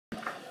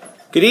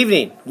Good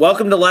evening.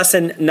 Welcome to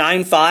lesson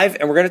 9.5,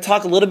 and we're going to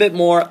talk a little bit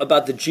more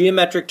about the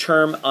geometric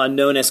term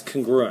known as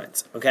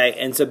congruence. Okay,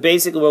 and so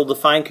basically we'll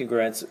define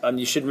congruence.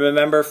 You should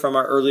remember from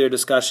our earlier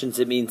discussions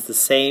it means the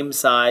same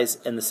size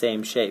and the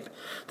same shape.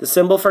 The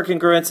symbol for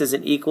congruence is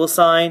an equal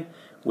sign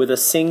with a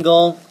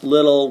single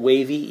little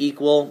wavy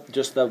equal,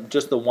 just the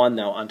one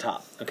though on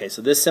top. Okay,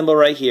 so this symbol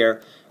right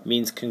here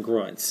means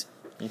congruence.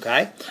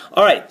 Okay?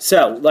 Alright,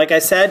 so like I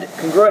said,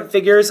 congruent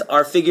figures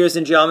are figures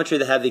in geometry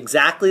that have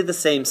exactly the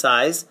same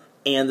size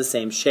and the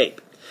same shape.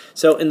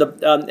 So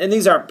and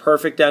these aren't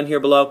perfect down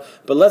here below,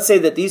 but let's say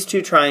that these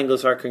two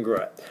triangles are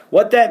congruent.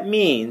 What that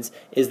means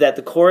is that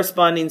the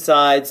corresponding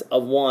sides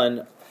of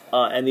one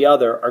and the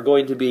other are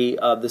going to be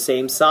the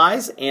same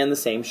size and the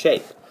same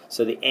shape.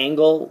 So the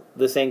angle,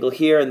 this angle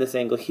here and this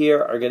angle here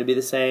are going to be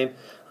the same.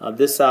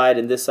 This side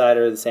and this side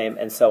are the same,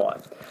 and so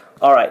on.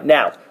 Alright,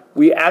 now,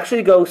 we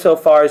actually go so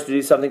far as to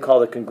do something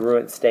called a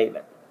congruent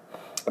statement.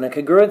 And a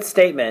congruent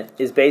statement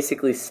is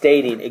basically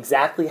stating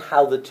exactly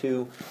how the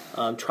two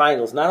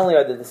triangles, not only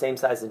are they the same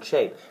size and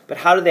shape, but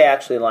how do they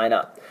actually line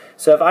up.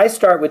 So if I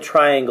start with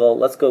triangle,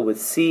 let's go with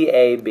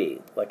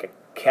CAB, like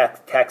a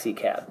taxi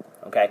cab.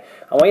 Okay,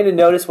 I want you to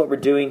notice what we're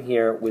doing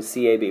here with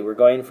CAB. We're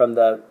going from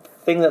the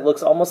thing that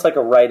looks almost like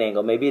a right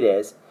angle, maybe it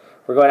is.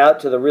 We're going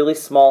out to the really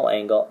small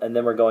angle, and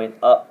then we're going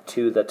up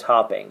to the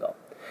top angle.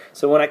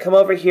 So when I come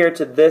over here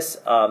to this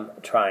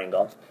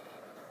triangle,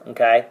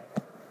 okay,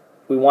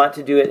 we want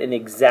to do it in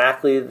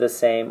exactly the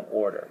same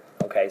order.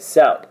 Okay,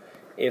 so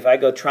if I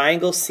go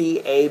triangle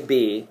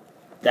CAB,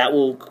 that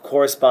will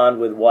correspond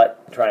with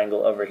what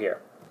triangle over here?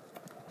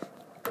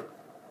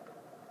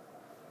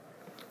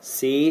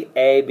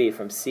 CAB,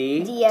 from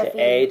C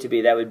to A to B.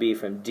 That would be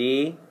from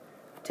D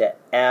to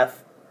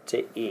F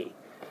to E.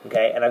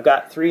 Okay, and I've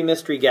got three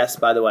mystery guests,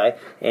 by the way,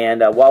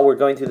 and while we're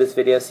going through this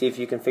video, see if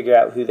you can figure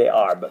out who they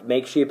are. But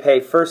make sure you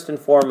pay first and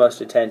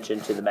foremost attention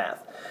to the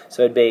math.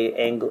 So it'd be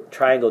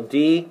triangle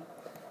D,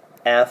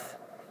 F,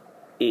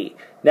 E.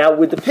 Now,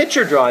 with the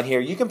picture drawn here,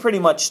 you can pretty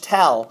much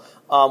tell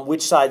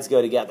which sides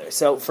go together.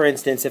 So, for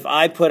instance, if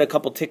I put a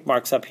couple tick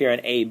marks up here on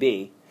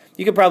AB,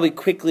 you can probably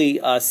quickly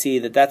see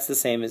that that's the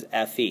same as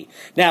FE.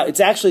 Now, it's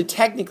actually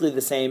technically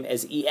the same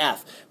as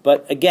EF,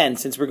 but again,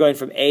 since we're going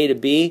from A to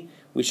B,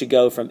 we should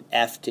go from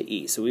F to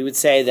E. So we would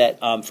say that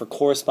for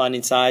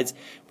corresponding sides,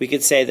 we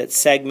could say that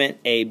segment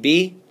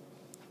AB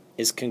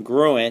is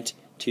congruent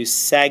to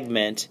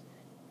segment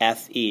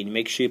FE. And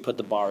make sure you put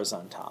the bars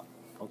on top.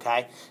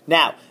 Okay?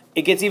 Now,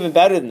 it gets even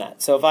better than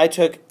that. So if I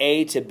took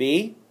A to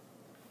B,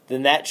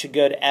 then that should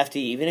go to F to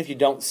E, even if you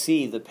don't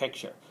see the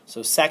picture.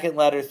 So second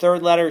letter,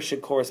 third letter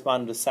should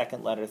correspond to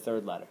second letter,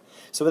 third letter.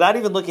 So without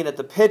even looking at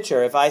the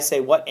picture, if I say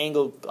what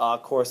angle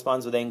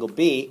corresponds with angle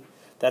B,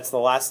 that's the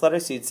last letter,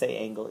 so you'd say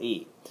angle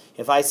E.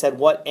 If I said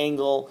what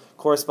angle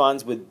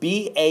corresponds with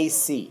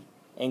BAC,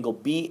 angle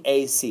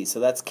BAC, so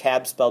that's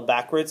cab spelled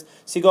backwards,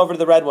 so you go over to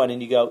the red one and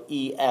you go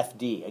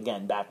EFD,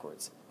 again,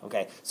 backwards.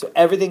 Okay, so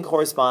everything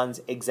corresponds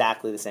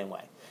exactly the same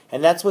way.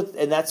 And that's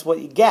what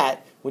you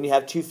get when you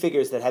have two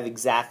figures that have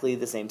exactly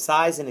the same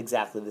size and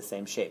exactly the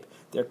same shape.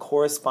 Their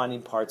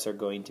corresponding parts are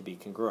going to be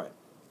congruent.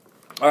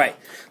 All right,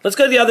 let's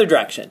go the other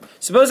direction.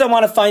 Suppose I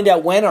want to find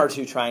out when are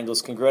two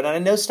triangles congruent, and I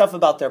know stuff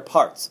about their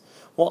parts.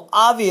 Well,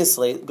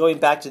 obviously, going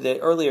back to the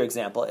earlier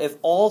example, if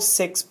all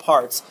 6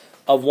 parts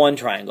of one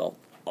triangle,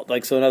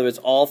 so in other words,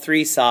 all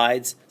 3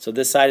 sides, so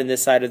this side and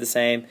this side are the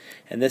same,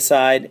 and this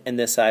side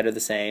are the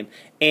same,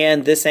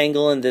 and this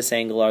angle and this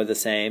angle are the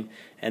same,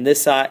 and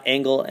this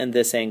angle and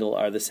this angle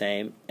are the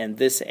same, and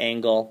this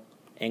angle,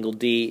 angle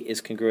D, is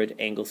congruent to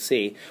angle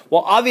C.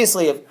 Well,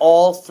 obviously, if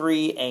all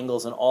 3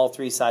 angles and all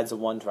 3 sides of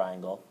one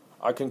triangle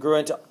are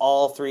congruent to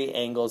all 3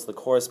 angles, the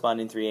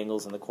corresponding 3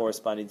 angles, and the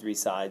corresponding 3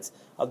 sides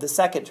of the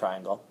second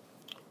triangle,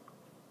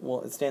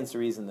 well, it stands to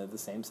reason they're the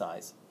same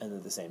size and they're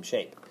the same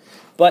shape.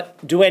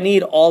 But do I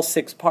need all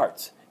 6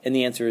 parts? And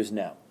the answer is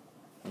no.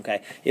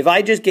 Okay. If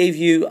I just gave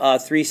you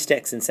 3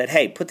 sticks and said,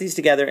 hey, put these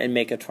together and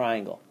make a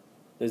triangle,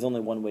 there's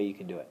only one way you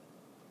can do it.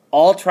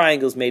 All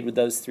triangles made with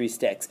those 3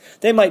 sticks.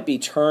 They might be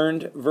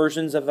turned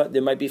versions of it, they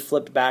might be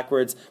flipped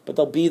backwards, but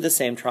they'll be the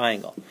same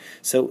triangle.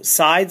 So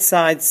side,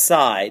 side,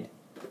 side,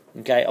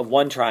 okay, of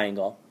one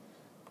triangle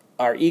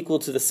are equal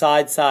to the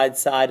side, side,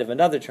 side of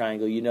another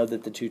triangle. You know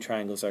that the two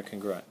triangles are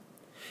congruent.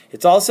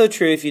 It's also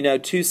true if you know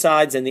 2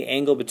 sides and the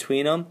angle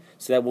between them,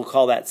 so that we'll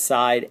call that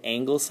side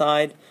angle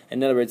side.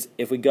 In other words,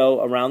 if we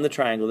go around the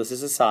triangle, this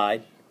is a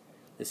side,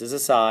 this is a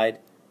side,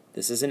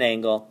 this is an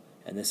angle,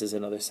 and this is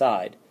another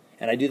side.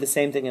 And I do the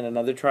same thing in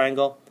another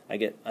triangle, I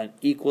get an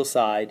equal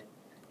side,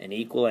 an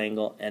equal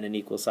angle, and an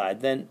equal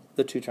side. Then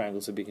the two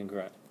triangles would be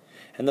congruent.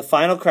 And the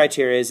final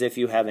criteria is if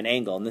you have an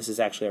angle, and this is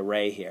actually a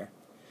ray here,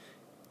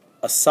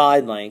 a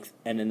side length,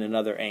 and then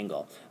another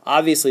angle.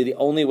 Obviously, the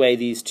only way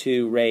these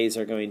 2 rays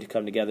are going to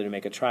come together to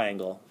make a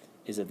triangle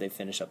is if they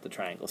finish up the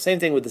triangle. Same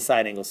thing with the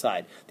side angle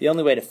side. The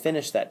only way to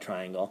finish that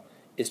triangle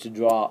is to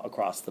draw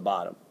across the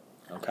bottom.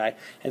 Okay?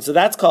 And so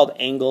that's called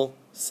angle,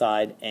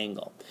 side,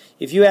 angle.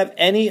 If you have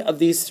any of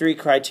these 3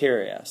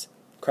 criteria,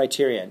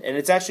 criterion. And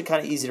it's actually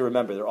kind of easy to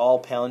remember. They're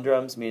all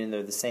palindromes, meaning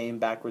they're the same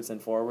backwards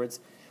and forwards.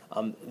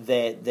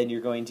 Then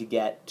you're going to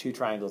get two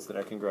triangles that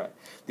are congruent.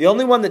 The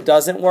only one that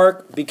doesn't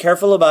work, be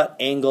careful about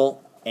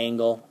angle,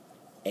 angle,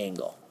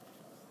 angle.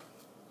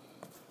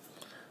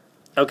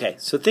 Okay,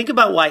 so think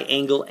about why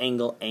angle,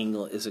 angle,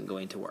 angle isn't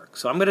going to work.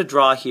 So I'm going to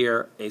draw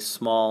here a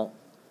small,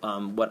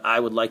 what I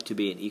would like to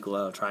be an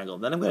equilateral triangle.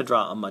 Then I'm going to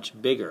draw a much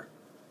bigger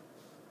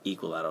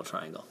equilateral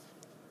triangle.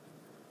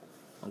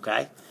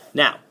 Okay?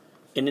 Now,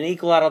 in an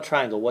equilateral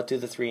triangle, what do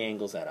the three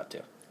angles add up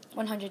to?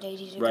 180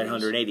 degrees. Right,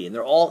 180. And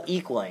they're all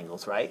equal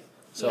angles, right?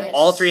 So yes. if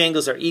all three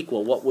angles are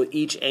equal, what would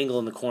each angle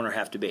in the corner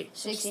have to be?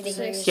 60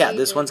 degrees. Yeah,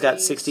 this one's got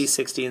 60,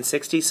 60, and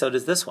 60. So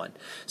does this one.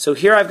 So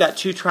here I've got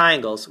two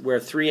triangles where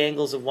three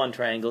angles of one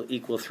triangle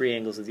equal three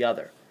angles of the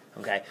other.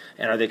 Okay?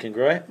 And are they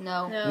congruent?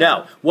 No.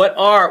 No.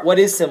 What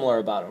is similar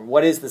about them?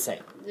 What is the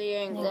same? The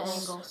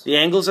angles. The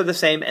angles are the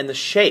same, and the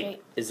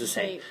shape is the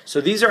same.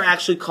 So these are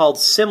actually called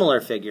similar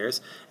figures,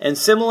 and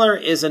similar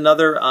is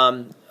another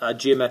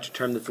geometric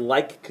term that's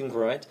like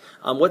congruent.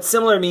 What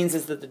similar means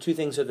is that the two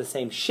things are the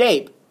same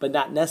shape, but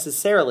not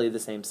necessarily the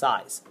same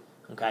size.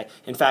 Okay.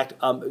 In fact,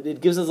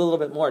 it gives us a little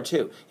bit more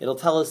too. It'll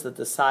tell us that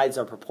the sides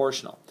are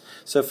proportional.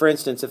 So, for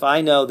instance, if I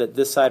know that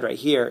this side right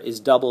here is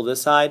double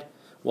this side,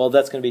 well,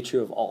 that's going to be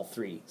true of all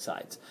three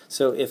sides.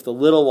 So if the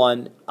little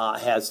one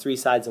has three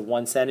sides of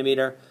 1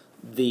 centimeter,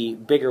 the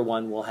bigger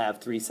one will have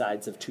three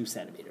sides of 2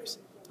 centimeters.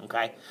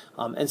 Okay?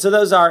 And so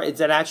those are, it's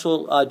an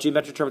actual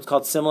geometric term. It's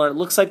called similar. It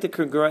looks like the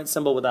congruent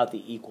symbol without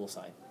the equal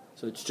sign.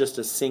 So it's just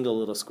a single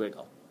little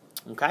squiggle.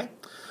 Okay?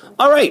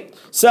 All right.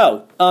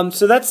 So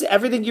that's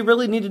everything you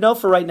really need to know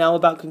for right now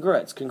about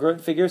congruence.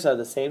 Congruent figures are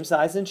the same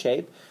size and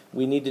shape.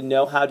 We need to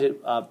know how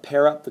to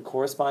pair up the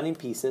corresponding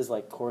pieces,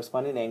 like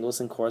corresponding angles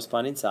and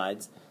corresponding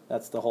sides.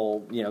 That's the whole,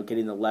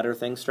 getting the letter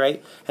thing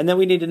straight. And then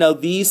we need to know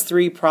these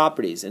three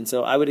properties. And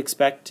so I would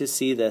expect to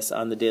see this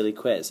on the daily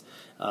quiz.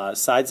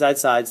 Side, side,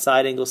 side,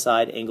 side, angle,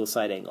 side, angle,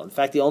 side, angle. In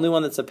fact, the only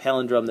one that's a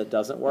palindrome that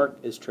doesn't work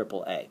is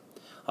AAA.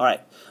 All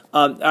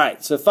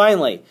right, so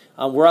finally,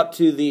 we're up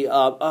to the,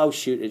 oh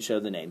shoot, it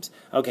showed the names.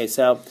 Okay,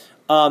 so,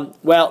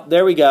 well,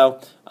 there we go.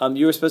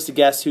 You were supposed to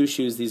guess whose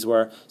shoes these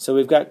were. So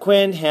we've got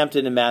Quinn,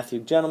 Hampton, and Matthew.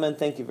 Gentlemen,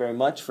 thank you very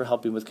much for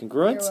helping with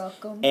congruence. You're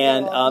welcome.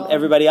 And You're welcome.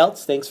 Everybody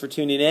else, thanks for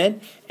tuning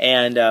in.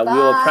 And we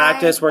will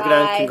practice working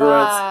on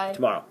congruence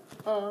tomorrow.